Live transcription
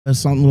or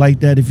something like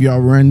that if y'all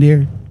run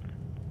there?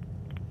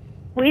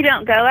 We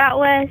don't go out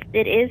west.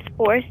 It is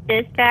forced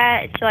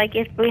dispatch. Like,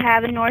 if we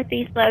have a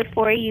northeast load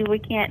for you, we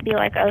can't be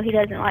like, oh, he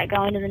doesn't like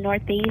going to the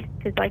northeast,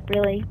 because, like,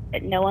 really,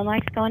 no one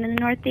likes going to the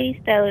northeast.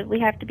 So we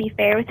have to be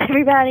fair with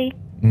everybody.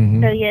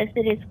 So, yes,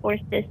 it is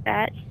forced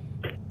dispatch.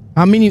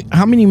 How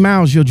many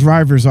miles your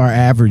drivers are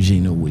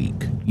averaging a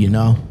week, you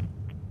know?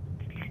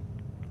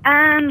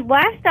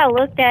 Last I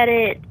looked at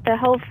it, the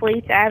whole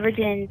fleet's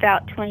averaging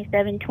about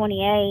 27,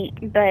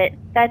 28, but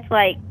that's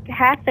like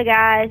half the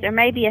guys, or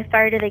maybe a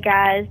third of the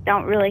guys,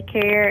 don't really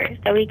care,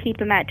 so we keep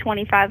them at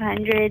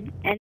 2,500.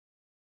 And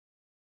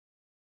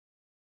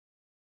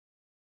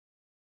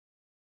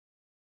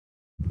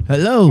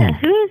hello.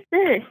 Who is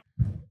this?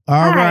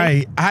 All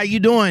right, how you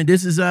doing?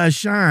 This is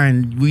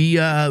Sean. We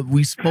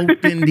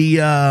spoke in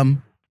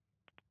the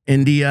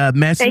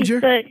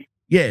messenger. Facebook.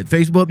 Yeah,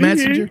 Facebook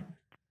Messenger.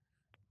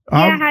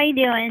 Yeah, how you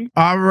doing?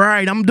 All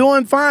right, I'm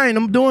doing fine.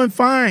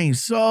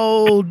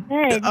 So,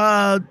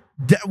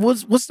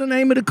 what's the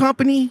name of the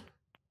company?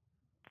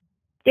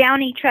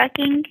 Downey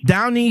Trucking.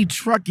 Downey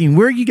Trucking.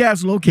 Where are you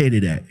guys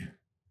located at?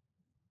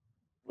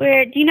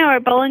 Do you know where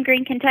Bowling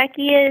Green,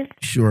 Kentucky is?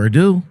 Sure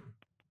do.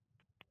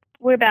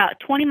 We're about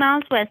 20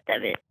 miles west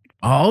of it.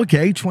 Oh,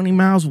 okay, 20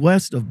 miles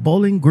west of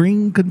Bowling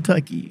Green,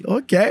 Kentucky.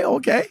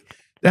 Okay.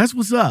 That's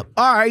what's up.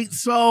 All right,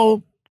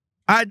 so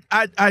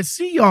I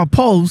see y'all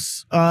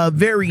posts,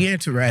 very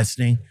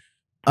interesting.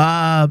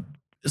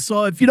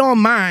 So if you don't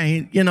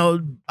mind, you know,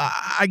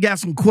 I got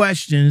some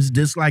questions,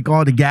 just like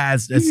all the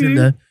guys that's in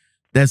the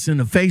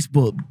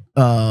Facebook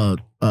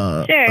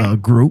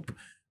group.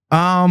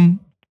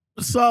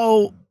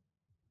 So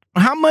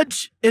how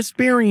much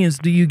experience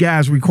do you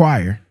guys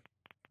require?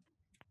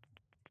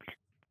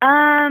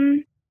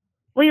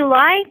 We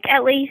like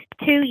at least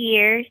 2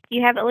 years. Do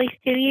you have at least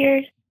 2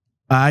 years?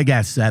 I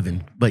got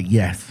 7, but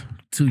yes,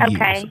 2 years.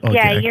 Okay.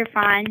 Yeah, you're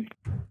fine.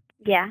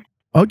 Yeah.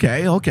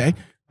 Okay.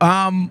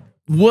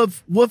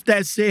 With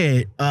that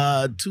said,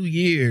 2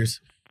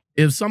 years,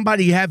 if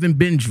somebody haven't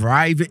been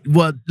driving,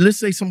 well, let's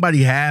say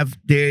somebody have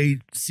their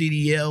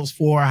CDLs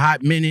for a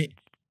hot minute,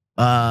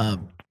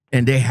 and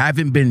they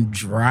haven't been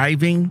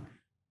driving,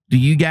 do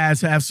you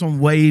guys have some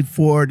way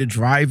for the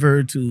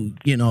driver to,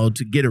 you know,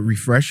 to get a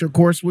refresher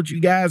course with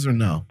you guys, or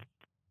no?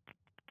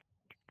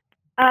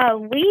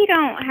 We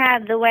don't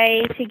have the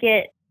way to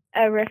get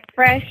a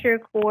refresher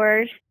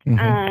course.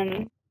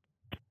 I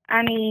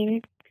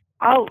mean,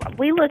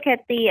 we look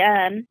at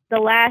the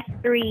last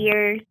 3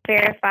 years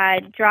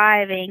verified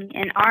driving,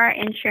 and our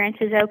insurance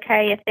is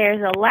okay if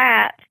there's a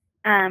lapse.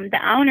 The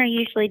owner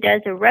usually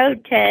does a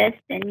road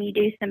test, and you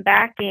do some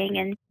backing,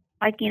 and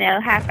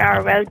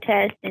half-hour road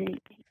test,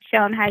 and show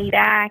them how you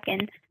back.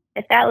 And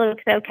if that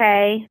looks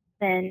okay,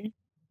 then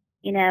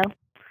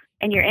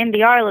and your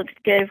MBR looks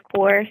good, of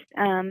course.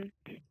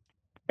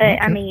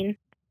 But I mean,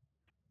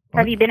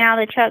 have you been out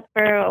of the truck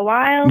for a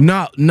while?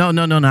 No.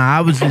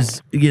 I was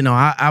just,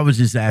 I was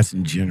just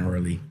asking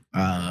generally.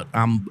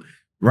 I'm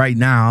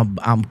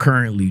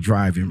currently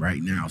driving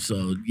right now.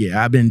 So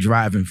yeah, I've been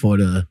driving for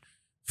the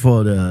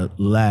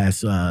last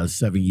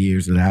 7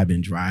 years that I've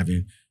been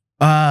driving.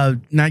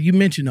 Now you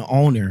mentioned the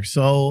owner.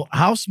 So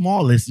how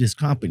small is this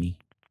company?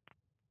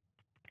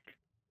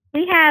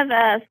 We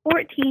have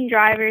 14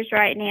 drivers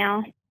right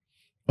now.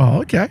 Oh,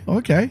 okay.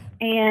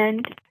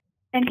 And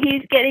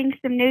he's getting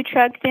some new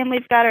trucks in.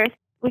 We got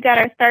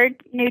our third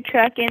new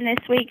truck in this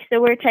week, so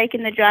we're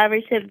taking the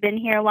drivers who have been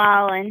here a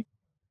while and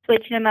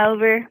switching them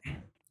over.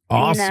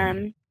 Awesome.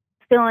 And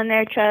filling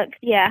their trucks.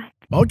 Yeah.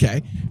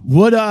 Okay.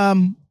 What are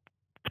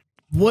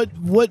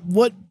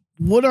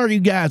you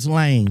guys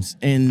lanes,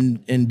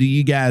 and do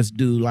you guys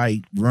do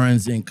like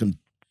runs in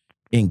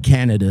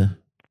Canada?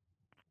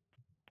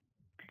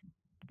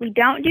 We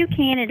don't do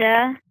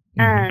Canada.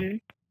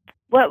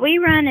 What we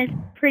run is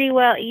pretty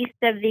well east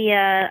of the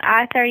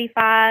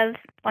I-35.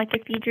 Like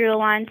if you drew a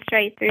line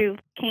straight through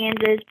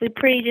Kansas, we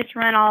pretty just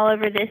run all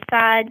over this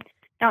side.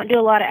 Don't do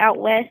a lot of out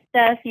west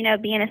stuff,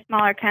 being a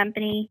smaller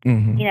company.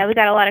 We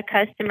got a lot of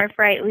customer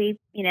freight. We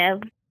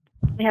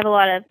have a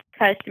lot of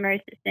customers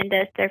that send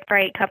us their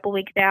freight a couple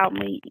weeks out, and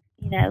we,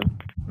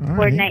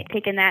 coordinate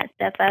picking that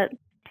stuff up.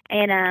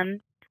 And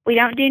we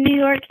don't do New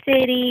York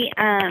City.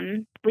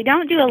 We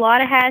don't do a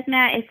lot of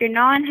hazmat. If you're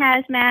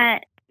non-hazmat,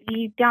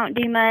 you don't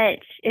do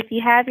much. If you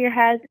have your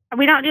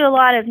we don't do a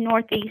lot of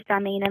Northeast. I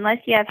mean, unless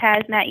you have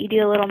hazmat, you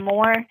do a little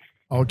more.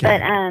 Okay.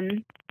 But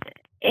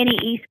any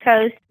East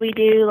Coast, we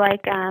do.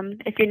 Like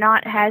if you're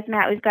not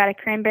hazmat, we've got a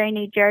Cranberry,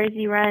 New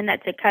Jersey run.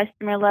 That's a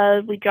customer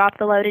load. We drop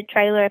the loaded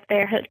trailer if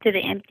they're hooked to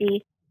the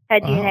empty.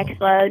 Head to your next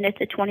load, and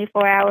it's a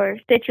 24-hour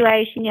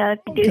situation. If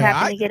you do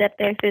happen to get up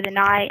there through the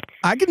night,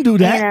 I can do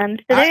that.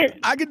 And,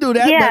 I can do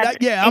that.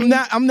 Yeah,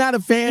 but I'm not a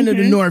fan of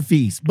the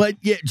Northeast. But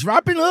yeah,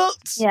 dropping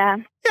hooks. Yeah,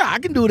 I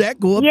can do that.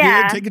 Go up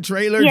there, take a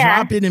trailer,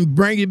 drop it, and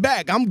bring it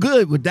back. I'm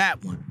good with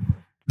that one.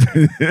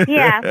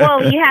 Yeah,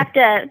 well, you have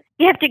to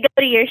go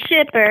to your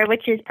shipper,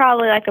 which is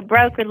probably like a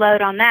broker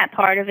load on that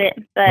part of it.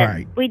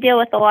 But we deal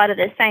with a lot of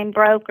the same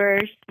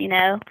brokers,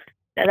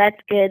 So so that's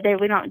good.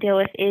 That we don't deal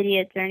with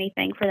idiots or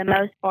anything for the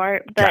most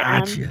part. But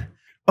Gotcha.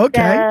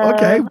 Okay, so,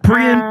 okay.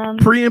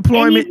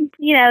 Pre-employment,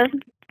 you know,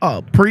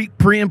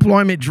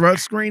 pre-employment drug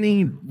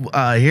screening,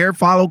 hair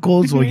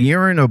follicles or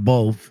urine or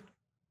both?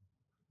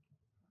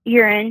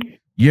 urine.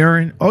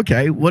 Urine.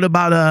 Okay. What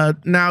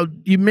about now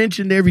you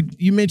mentioned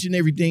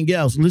everything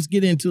else. Let's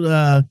get into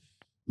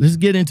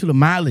the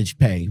mileage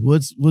pay.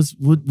 What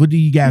do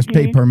you guys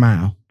pay per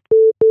mile?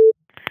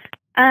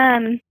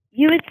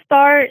 You would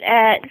start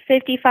at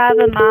 55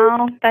 a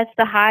mile. That's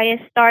the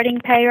highest starting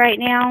pay right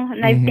now,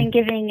 and they've been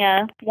giving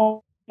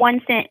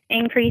 1 cent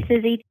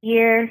increases each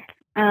year.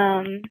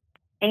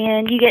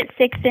 And you get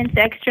 6 cents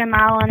extra a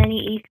mile on any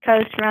East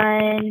Coast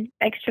run,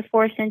 extra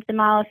 4 cents a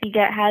mile if you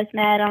get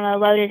hazmat on a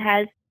loaded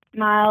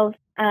miles.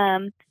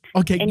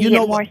 Okay, and you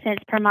get more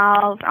cents per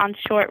mile on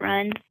short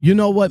runs. You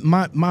know what?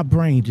 My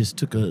brain just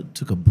took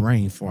a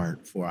brain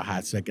fart for a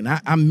hot second.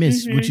 I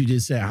missed what you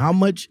just said. How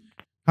much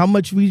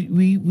we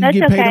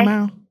get paid a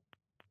mile?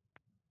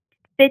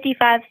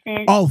 55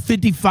 cents. Oh,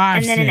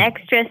 55 cents. And then an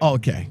extra.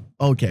 Okay.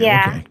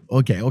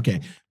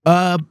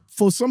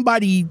 For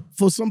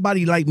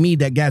somebody like me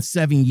that got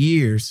 7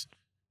 years,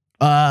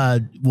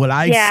 will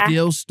I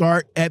still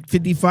start at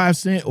 55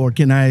 cents or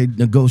can I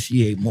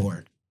negotiate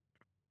more?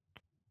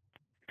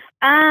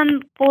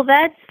 Well,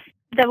 that's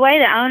the way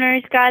the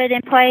owners got it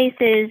in place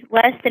is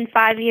less than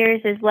 5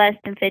 years is less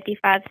than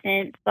 55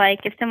 cents.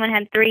 Like if someone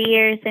had 3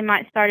 years, they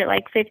might start at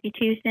like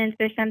 52 cents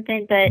or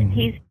something, but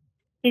he's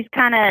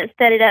kind of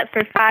set it up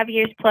for 5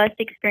 years plus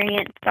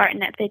experience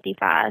starting at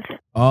 55.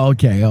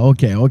 Okay.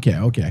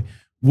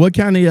 What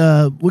kind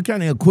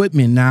of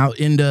equipment now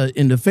in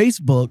the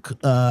Facebook?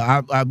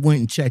 I went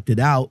and checked it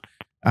out.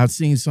 I've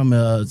seen some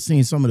of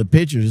the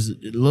pictures.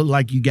 It looked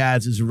like you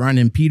guys is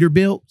running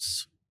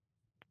Peterbilts.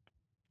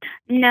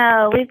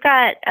 No, we've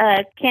got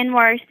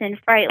Kenworths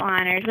and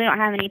Freightliners. We don't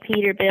have any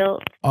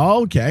Peterbilts.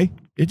 Oh, okay.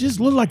 It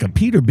just looked like a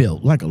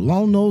Peterbilt, like a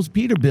long nose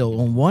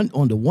Peterbilt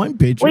on the one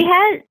picture.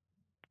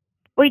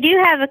 We do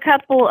have a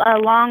couple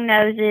long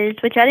noses,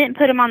 which I didn't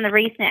put them on the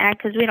recent ad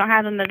because we don't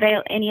have them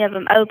any of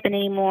them open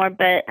anymore.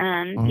 But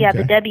yeah,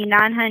 the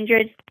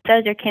W900s,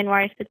 those are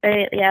Kenworths. But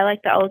I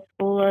like the old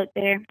school look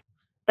there.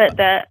 But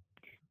the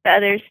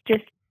others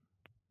just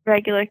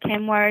regular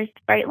Kenworths,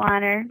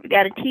 Freightliner. We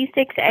got a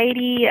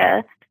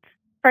T680,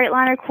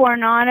 Freightliner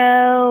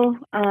Coronado,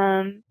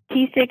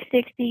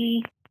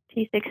 T660,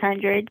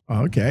 T600.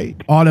 Okay,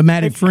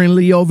 automatic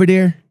friendly over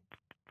there.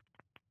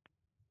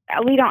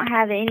 We don't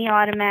have any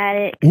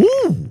automatic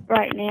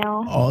right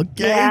now.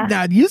 Okay, yeah.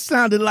 Now you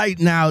sounded like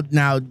now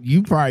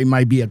you probably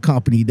might be a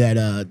company that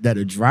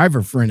a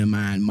driver friend of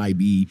mine might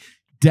be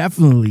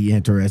definitely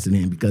interested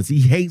in because he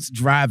hates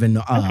driving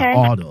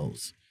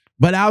autos.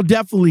 But I'll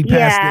definitely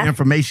pass the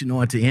information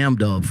on to him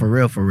though, for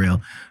real.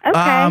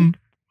 Okay.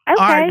 All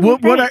right.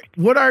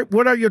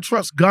 What are your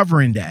trucks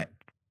governed at?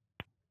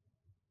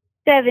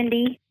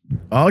 70.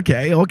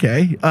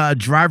 Okay.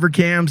 Driver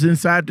cams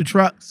inside the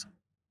trucks?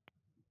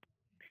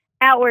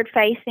 Outward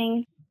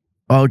facing.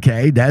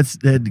 Okay, that's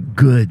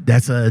good.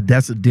 That's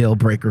a deal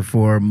breaker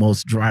for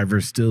most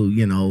drivers too.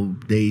 You know,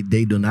 they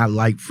do not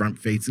like front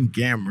facing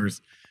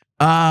cameras.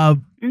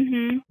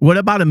 What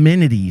about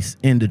amenities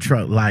in the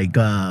truck, like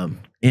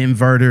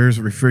inverters,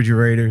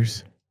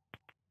 refrigerators?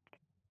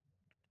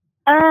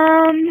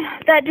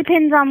 That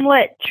depends on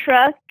what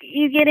truck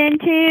you get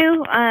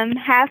into.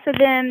 Half of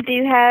them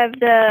do have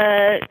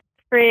the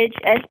fridge,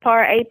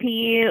 SPAR,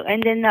 APU,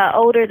 and then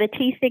the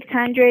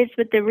T600s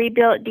with the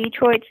rebuilt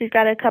Detroits, we've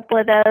got a couple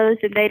of those,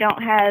 and they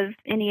don't have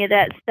any of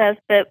that stuff,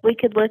 but we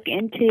could look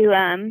into,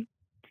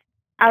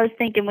 I was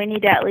thinking we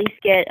need to at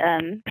least get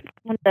one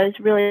of those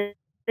really,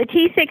 the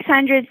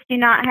T600s do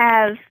not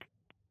have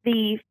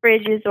the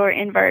fridges or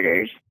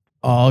inverters.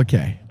 Oh,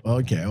 okay.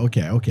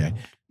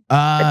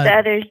 But the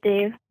others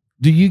do.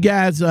 Do you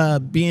guys,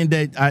 being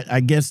that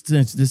I guess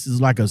since this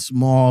is like a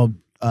small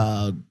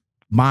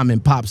mom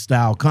and pop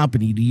style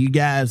company, do you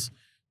guys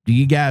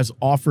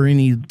offer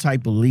any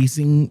type of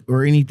leasing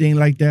or anything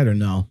like that or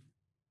no?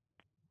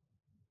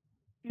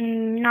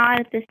 Not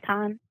at this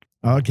time.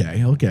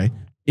 Okay.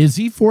 Is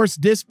he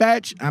forced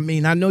dispatch? I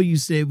mean, I know you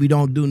said we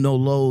don't do no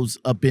loads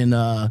up in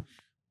the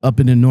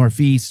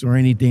Northeast or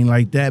anything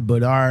like that,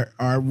 but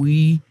are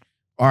we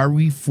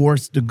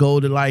forced to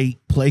go to like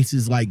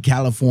places like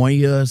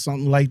California or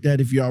something like that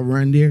if y'all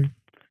run there?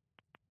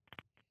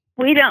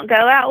 We don't go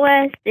out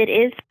west. It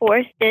is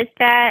forced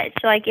dispatch.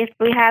 Like if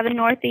we have a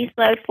Northeast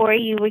load for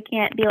you, we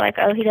can't be like,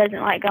 oh, he doesn't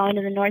like going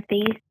to the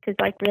Northeast, because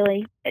like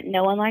really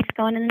no one likes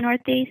going to the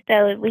Northeast.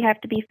 So we have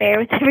to be fair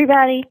with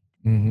everybody.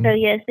 So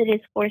yes, it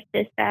is forced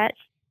dispatch.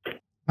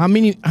 How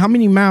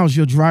many miles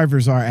your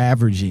drivers are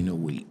averaging a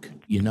week?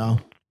 You know.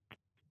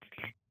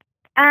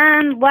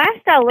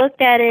 Last I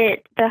looked at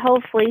it, the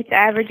whole fleet's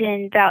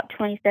averaging about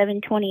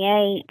 27,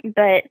 28,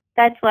 but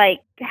that's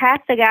like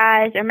half the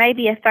guys or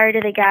maybe a third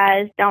of the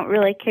guys don't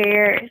really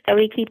care, so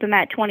we keep them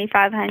at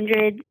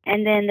 2,500,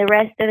 and then the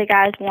rest of the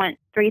guys want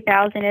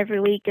 3,000 every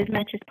week as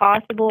much as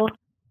possible.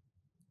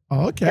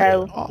 Okay.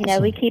 So, Awesome. you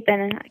know, we keep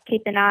an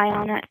eye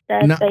on that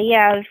stuff. No. But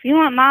yeah, if you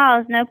want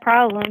miles, no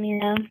problem, you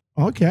know.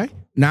 Okay.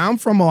 Now I'm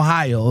from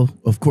Ohio,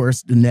 of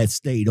course, the next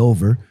state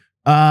over.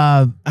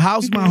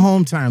 How's my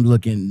home time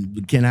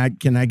looking? Can I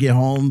get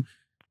home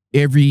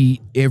every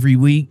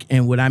week?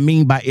 And what I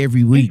mean by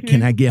every week,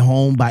 can I get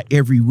home by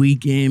every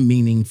weekend,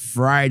 meaning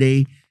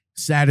Friday,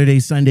 Saturday,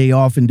 Sunday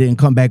off, and then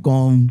come back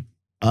on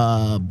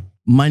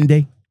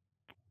Monday?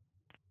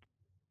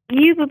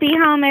 You would be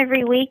home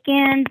every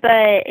weekend,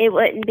 but it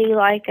wouldn't be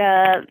like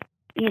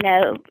you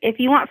know, if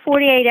you want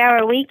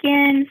 48-hour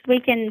weekends, we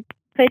can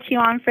put you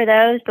on for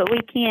those, but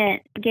we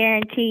can't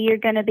guarantee you're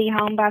going to be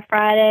home by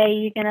Friday.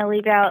 You're going to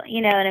leave out,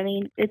 you know what I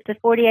mean? It's a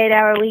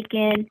 48-hour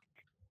weekend.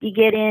 You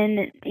get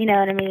in, you know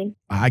what I mean?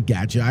 I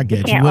got you.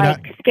 You can't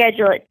like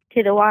schedule it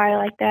to the wire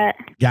like that.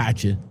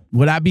 Gotcha.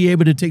 Would I be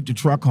able to take the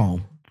truck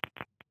home?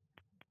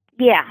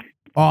 Yeah.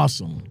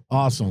 Awesome.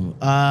 Awesome.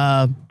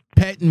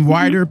 Pet and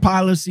rider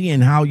policy,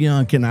 and how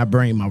young can I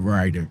bring my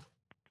rider?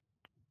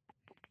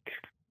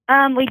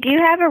 We do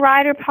have a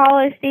rider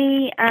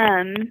policy.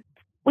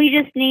 We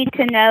just need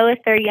to know if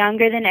they're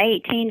younger than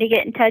 18 to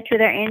get in touch with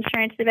our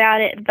insurance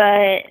about it,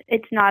 but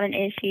it's not an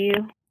issue.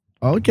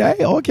 Okay.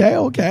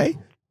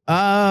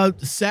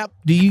 SAP,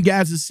 do you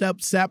guys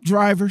accept SAP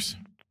drivers?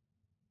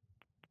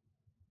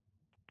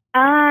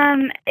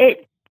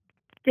 It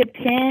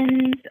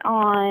depends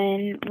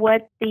on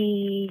what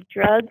the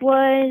drug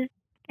was,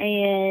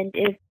 and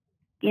if,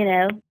 you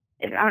know,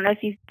 I don't know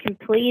if you've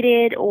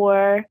completed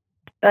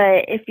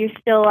but if you're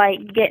still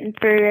like getting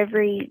through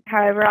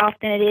however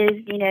often it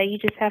is, you know, you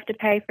just have to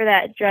pay for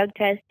that drug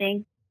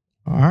testing.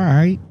 All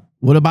right.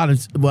 What about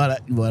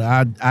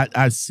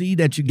I see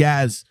that you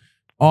guys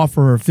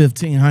offer a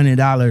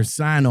 $1,500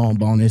 sign-on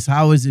bonus.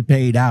 How is it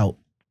paid out?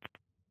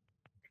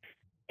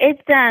 It's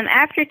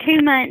after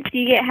 2 months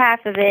you get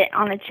half of it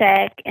on a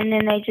check, and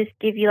then they just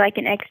give you like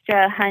an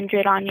extra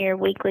 $100 on your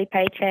weekly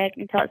paycheck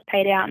until it's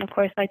paid out. And of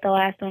course, like the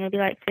last one will be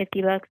like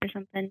 $50 or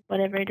something,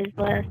 whatever it is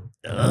less.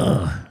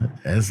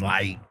 That's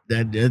like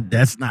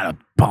that's not a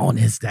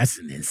bonus. That's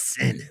an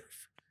incentive.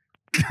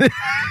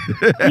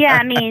 Yeah,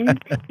 I mean,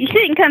 you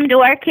shouldn't come to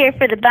work here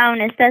for the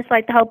bonus. That's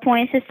like the whole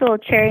point. It's just a little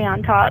cherry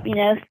on top. You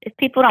know, if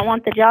people don't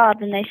want the job,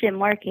 then they shouldn't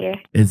work here.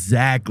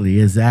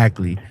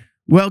 Exactly.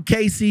 Well,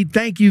 Casey,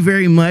 thank you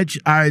very much.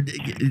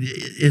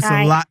 It's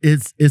a lot.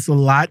 It's a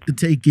lot to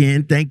take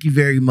in. Thank you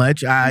very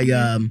much. I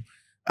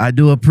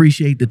do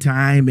appreciate the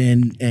time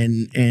and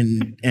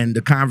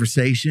the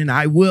conversation.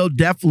 I will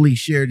definitely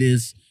share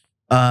this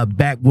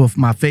back with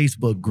my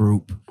Facebook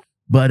group.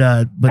 But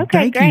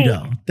okay, thank you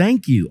though.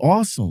 Thank you.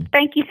 Awesome.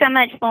 Thank you so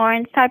much,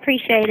 Lawrence. I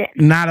appreciate it.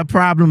 Not a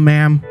problem,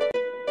 ma'am.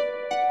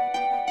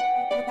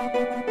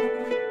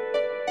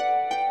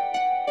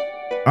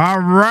 All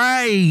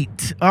right.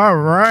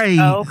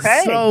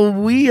 Okay. So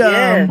we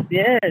yes.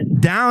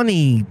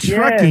 Downey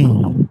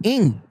Trucking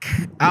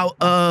Inc.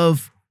 out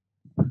of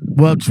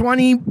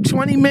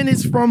 20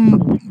 minutes from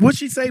what'd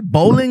she say?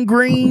 Bowling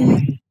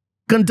Green,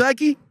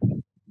 Kentucky?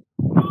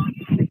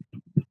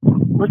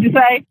 What'd you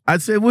say? I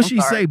said, what'd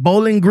she say?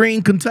 Bowling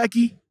Green,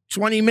 Kentucky?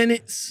 20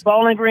 minutes?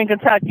 Bowling Green,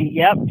 Kentucky.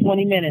 Yep.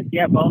 20 minutes.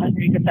 Yep. Bowling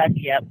Green,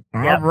 Kentucky. Yep.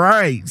 All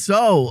right.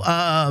 So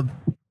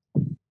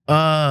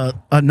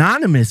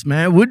anonymous,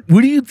 man. What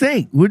do you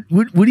think? What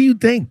do you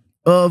think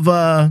of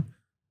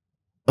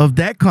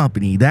that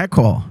company, that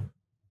call?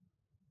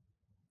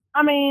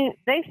 I mean,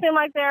 they seem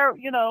like they're,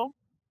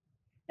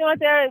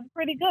 they're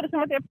pretty good. It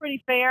seems like they're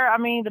pretty fair. I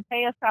mean, the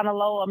pay is kind of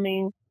low. I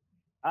mean,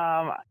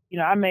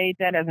 I made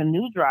that as a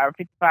new driver,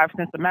 55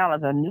 cents a mile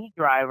as a new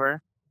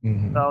driver.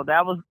 Mm-hmm. So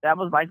that was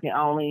like the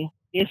only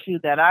issue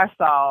that I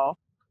saw.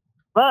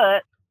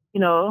 But,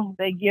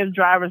 they give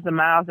drivers the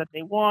miles that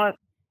they want.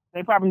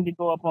 They probably need to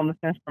go up on the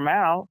cents per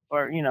mile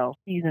for,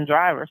 seasoned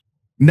drivers.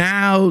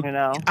 Now,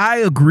 I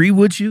agree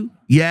with you.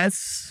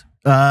 Yes,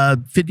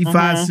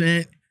 55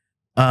 cent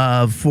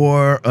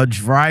for a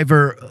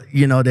driver,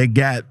 that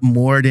got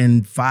more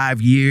than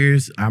 5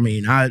 years. I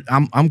mean,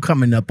 I'm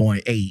coming up on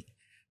 8.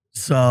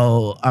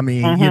 So, I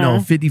mean,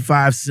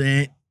 55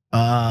 cent.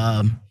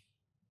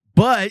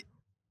 But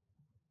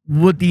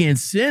with the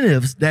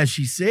incentives that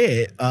she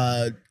said,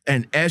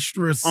 an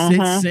extra 6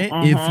 cent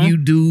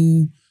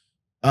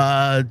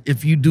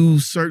if you do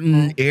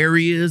certain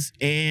areas,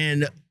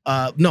 and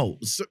 5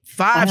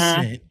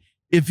 cent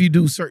if you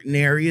do certain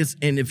areas,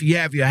 and if you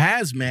have your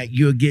hazmat,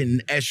 you're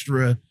getting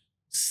extra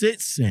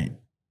 6 cent.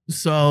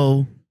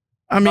 So,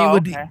 I mean,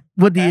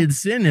 with the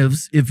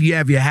incentives, if you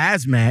have your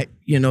hazmat,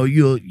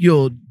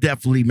 you'll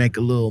definitely make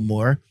a little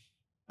more.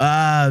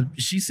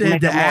 She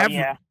said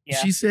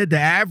she said the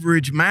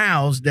average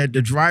miles that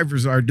the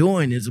drivers are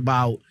doing is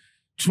about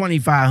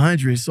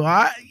 2,500. So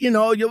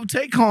your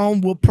take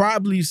home will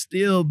probably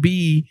still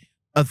be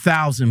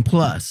 1,000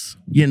 plus.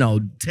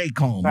 Take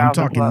home. I'm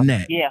talking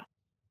net. Yeah.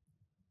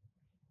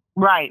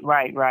 Right.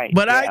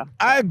 But yeah.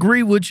 I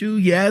agree with you.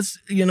 Yes,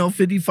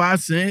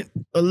 55 cent,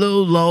 a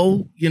little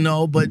low.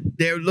 But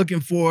they're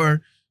looking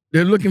for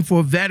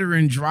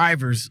veteran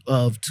drivers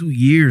of 2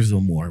 years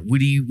or more. What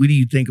do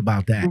you think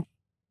about that?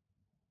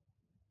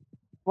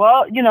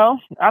 Well,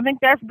 I think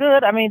that's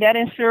good. I mean, that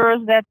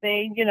ensures that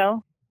they,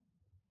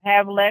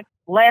 have less,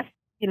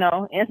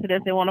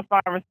 incidents. They want to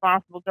find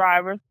responsible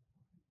drivers.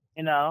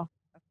 They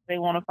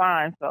want to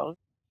find. So,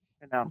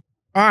 All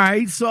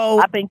right.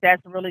 So I think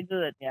that's really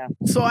good. Yeah.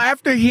 So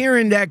after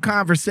hearing that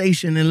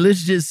conversation, and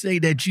let's just say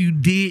that you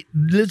did,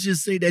 let's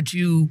just say that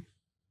you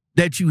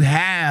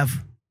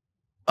have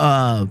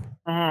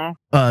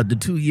the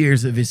 2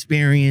 years of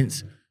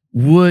experience,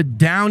 would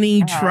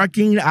Downey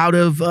Trucking out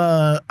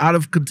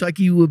of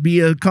Kentucky would be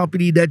a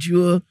company that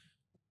you'll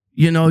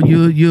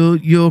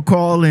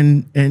call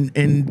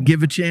and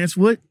give a chance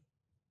with?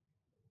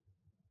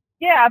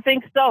 Yeah, I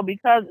think so,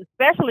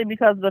 especially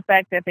because of the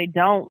fact that they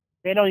don't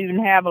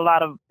even have a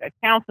lot of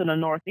accounts in the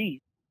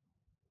Northeast.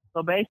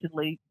 So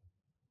basically,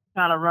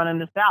 kind of running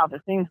the South,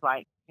 it seems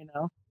like,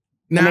 Now,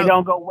 and they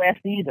don't go west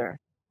either.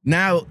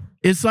 Now,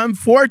 it's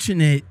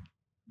unfortunate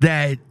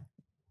that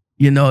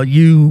they're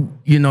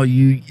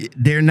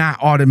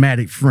not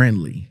automatic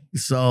friendly.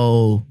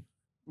 So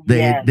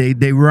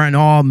they run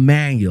all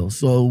manual.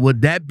 So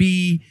would that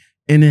be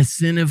an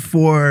incentive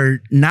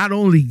for not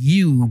only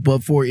you,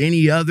 but for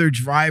any other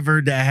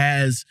driver that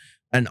has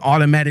an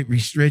automatic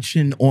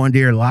restriction on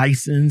their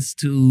license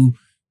to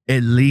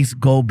at least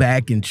go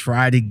back and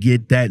try to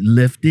get that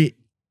lifted?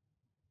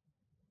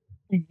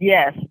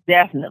 Yes,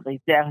 definitely.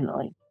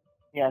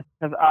 Yes,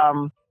 because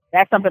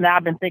that's something that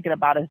I've been thinking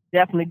about, is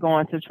definitely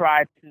going to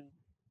try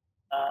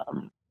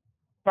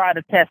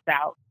to test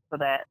out for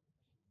that,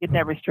 get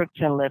that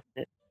restriction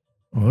lifted.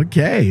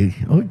 Okay.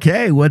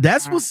 Well,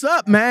 that's what's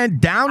up, man.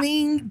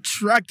 Downey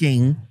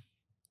Trucking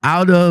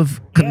out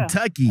of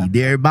Kentucky. Yeah.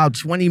 They're about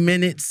 20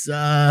 minutes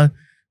away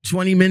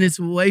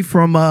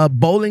from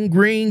Bowling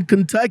Green,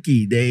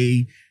 Kentucky.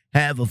 They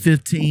have a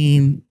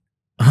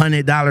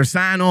 $1,500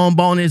 sign-on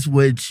bonus,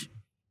 which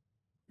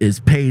is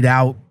paid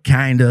out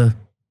kind of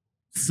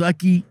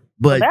sucky,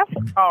 but that's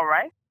all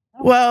right.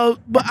 Well,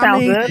 but I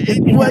mean,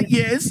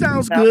 it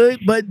sounds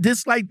good, but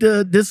just like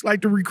the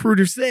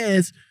recruiter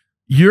says,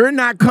 you're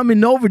not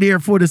coming over there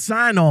for the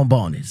sign-on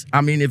bonus. I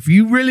mean, if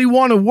you really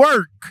want to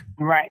work,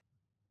 right?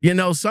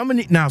 Some of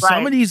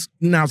these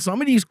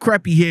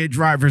crappy head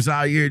drivers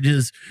out here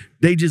just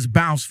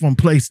bounce from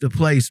place to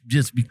place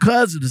just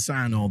because of the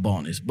sign-on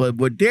bonus. But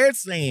what they're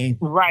saying,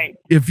 right?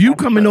 If you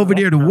coming over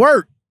there to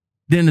work,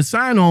 then the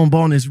sign-on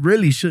bonus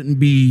really shouldn't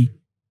be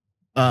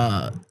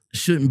a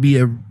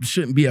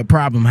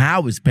problem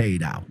how it's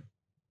paid out.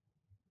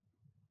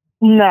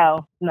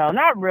 No,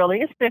 not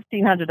really. It's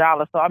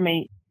 $1,500. So I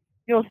mean,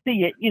 you'll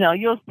see it.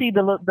 You'll see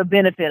the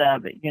benefit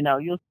of it.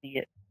 You'll see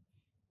it.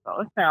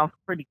 So it sounds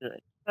pretty good.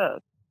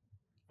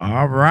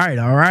 All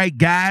right,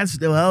 guys.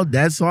 Well,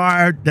 that's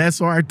our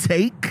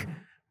take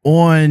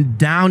on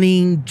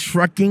Downey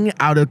Trucking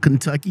out of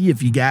Kentucky.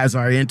 If you guys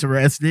are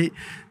interested,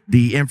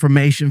 the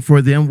information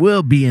for them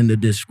will be in the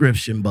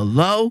description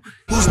below.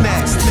 Who's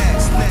next?